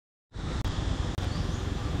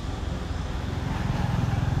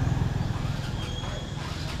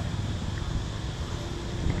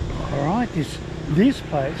like this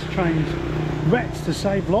place trains rats to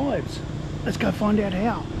save lives. Let's go find out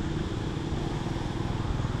how.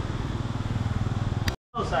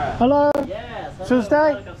 Hello, sir. Hello. Yes. Hello.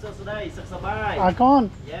 Tuesday. I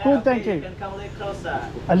can't. Yeah, good, okay, thank you. You can come a little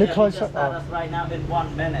closer. A little closer. Just start us right now in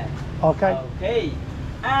 1 minute. Okay. Okay.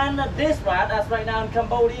 And this rat, as right now in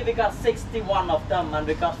Cambodia, we got 61 of them, and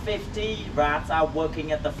we got 50 rats are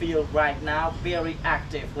working at the field right now very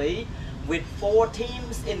actively, with 4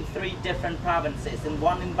 teams in 3 different provinces, and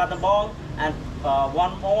 1 in Battambang and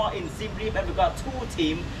 1 more in Siem Reap, and we got 2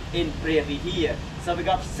 teams in Previ here. So we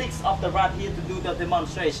got 6 of the rat here to do the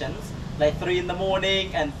demonstrations, like 3 in the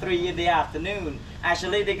morning and 3 in the afternoon.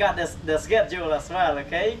 Actually, they got the schedule as well,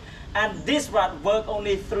 okay? And this rat work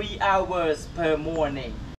only 3 hours per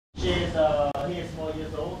morning. He is 4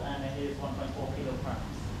 years old and he is 1.4 kilograms.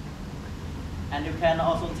 And you can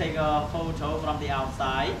also take a photo from the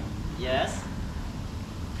outside. Yes.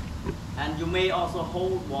 And you may also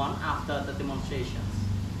hold one after the demonstrations.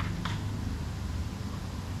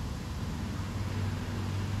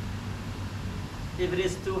 If it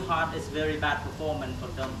is too hot, it's very bad performance for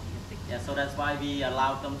them. Yeah, so that's why we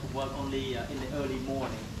allow them to work only in the early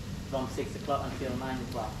morning, from 6 o'clock until 9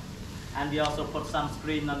 o'clock. And we also put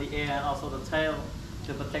sunscreen on the ear and also the tail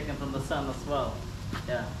to protect them from the sun as well.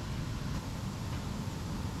 Yeah.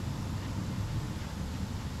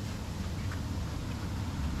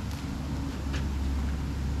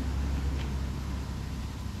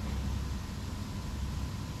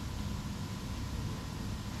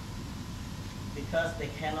 Because they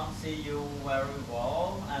cannot see you very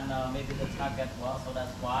well and maybe the target well, so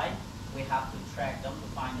that's why we have to track them to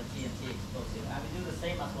find the TNT explosive. And we do the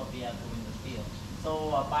same as what we are doing in the field.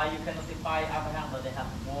 So by you can notify our handler, they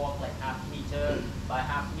have to walk like half meter by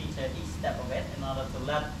half meter each step of it in order to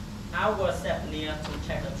let our step near to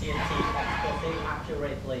check the TNT explosive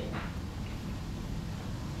accurately.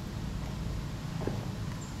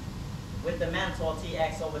 With the mentor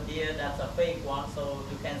TX over there, that's a fake one, so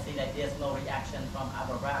you can see that there's no reaction from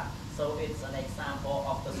our rat. So it's an example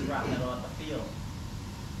of the scrap metal in the field.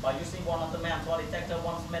 By using one of the mentor detector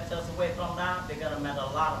 1 meters away from that, we're gonna met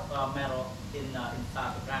a lot of metal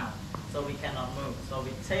inside the ground, so we cannot move. So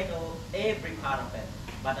we take every part of it.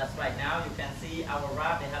 But as right now, you can see our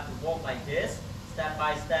rat, they have to walk like this, step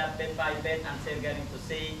by step, bit by bit, until getting to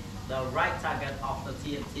see the right target of the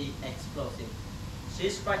TNT explosive.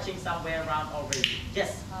 She's scratching somewhere around already.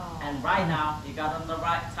 Yes. Oh. And right now, you got on the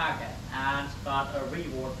right target and got a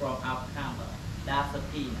reward from our handler. That's a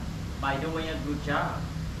peanut. By doing a good job.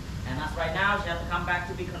 And as right now, she has to come back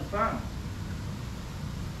to be confirmed.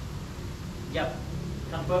 Yep.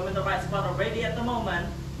 Confirming the right spot already at the moment,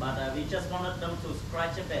 but we just wanted them to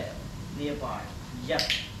scratch a bit nearby. Yep.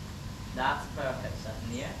 That's perfect,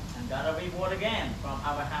 Near. And got a reward again from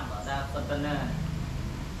our handler. That's a banana.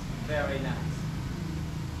 Very nice.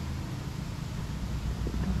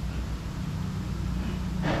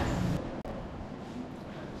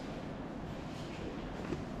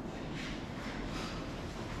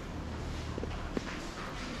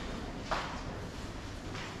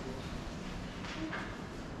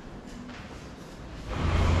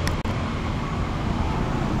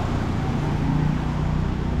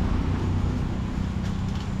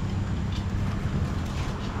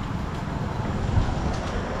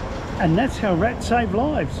 And that's how rats save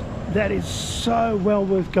lives. That is so well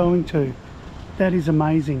worth going to. That is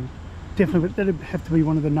amazing. Definitely, that'd have to be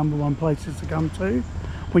one of the #1 places to come to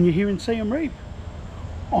when you're here in Siem Reap.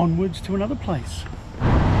 Onwards to another place.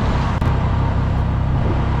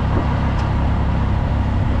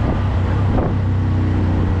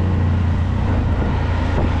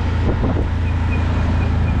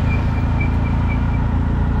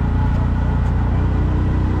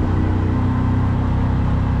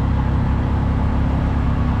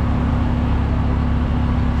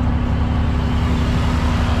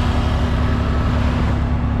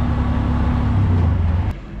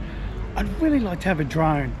 Really like to have a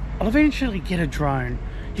drone. I'll eventually get a drone.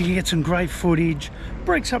 You can get some great footage,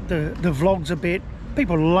 breaks up the vlogs a bit.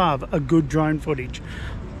 People love a good drone footage.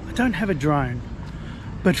 I don't have a drone,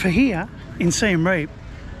 but for here in Siem Reap,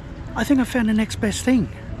 I think I found the next best thing.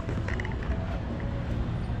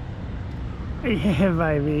 Yeah,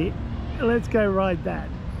 baby, let's go ride that.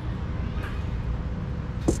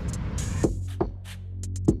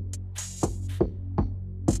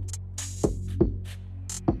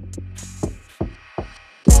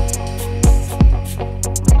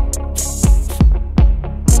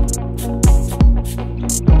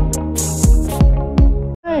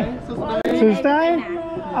 To stay?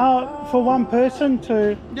 For one person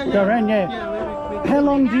to go around, yeah. How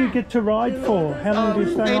long do you get to ride for? How long do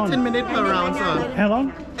you stay 18 on? minutes per round, sir. How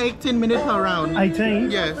long? 18 minutes per round.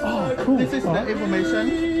 18? Yes. Oh, cool. This is the information.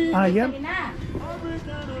 Yep.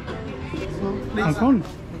 So please. Angkor.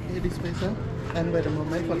 Okay, this way, sir. And wait a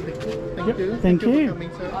moment for ticket. Thank Yep. you. Thank you. for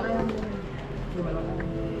coming, sir.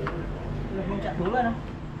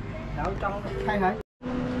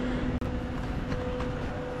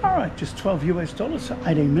 Alright, just $12 US, so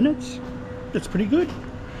 18 minutes. That's pretty good.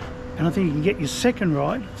 And I think you can get your second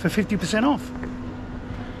ride for 50% off.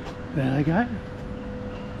 There you go.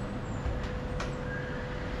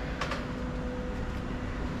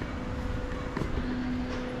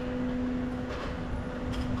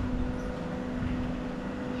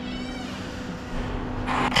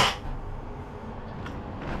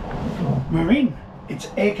 We're in. It's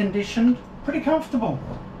air conditioned, pretty comfortable.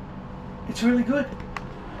 It's really good.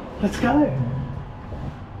 Let's go.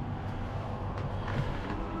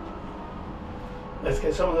 Let's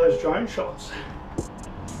get some of those drone shots.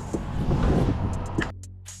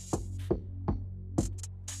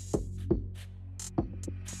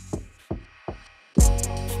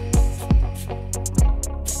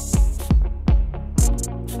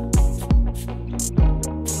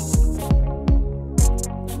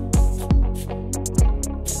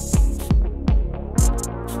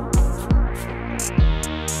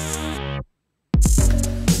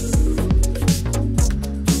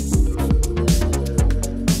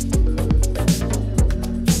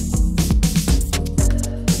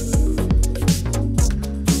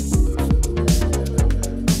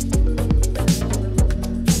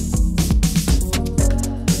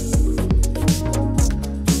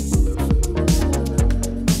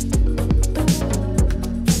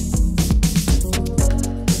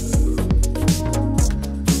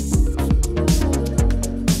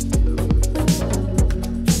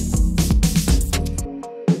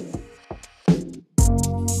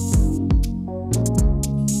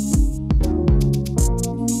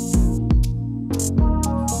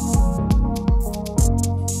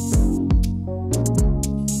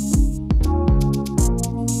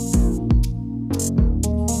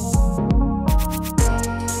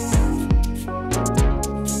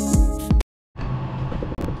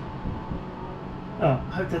 Oh,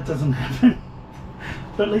 I hope that doesn't happen.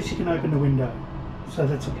 But at least you can open the window, so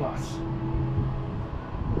that's a plus.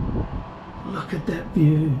 Look at that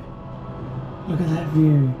view. Look at that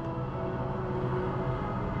view.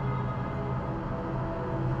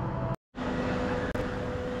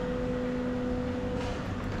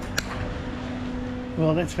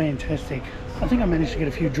 Well, that's fantastic. I think I managed to get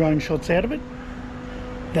a few drone shots out of it.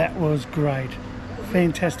 That was great.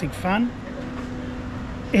 Fantastic fun.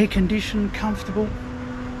 Air conditioned, comfortable,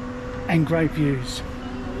 and great views.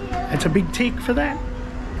 It's a big tick for that.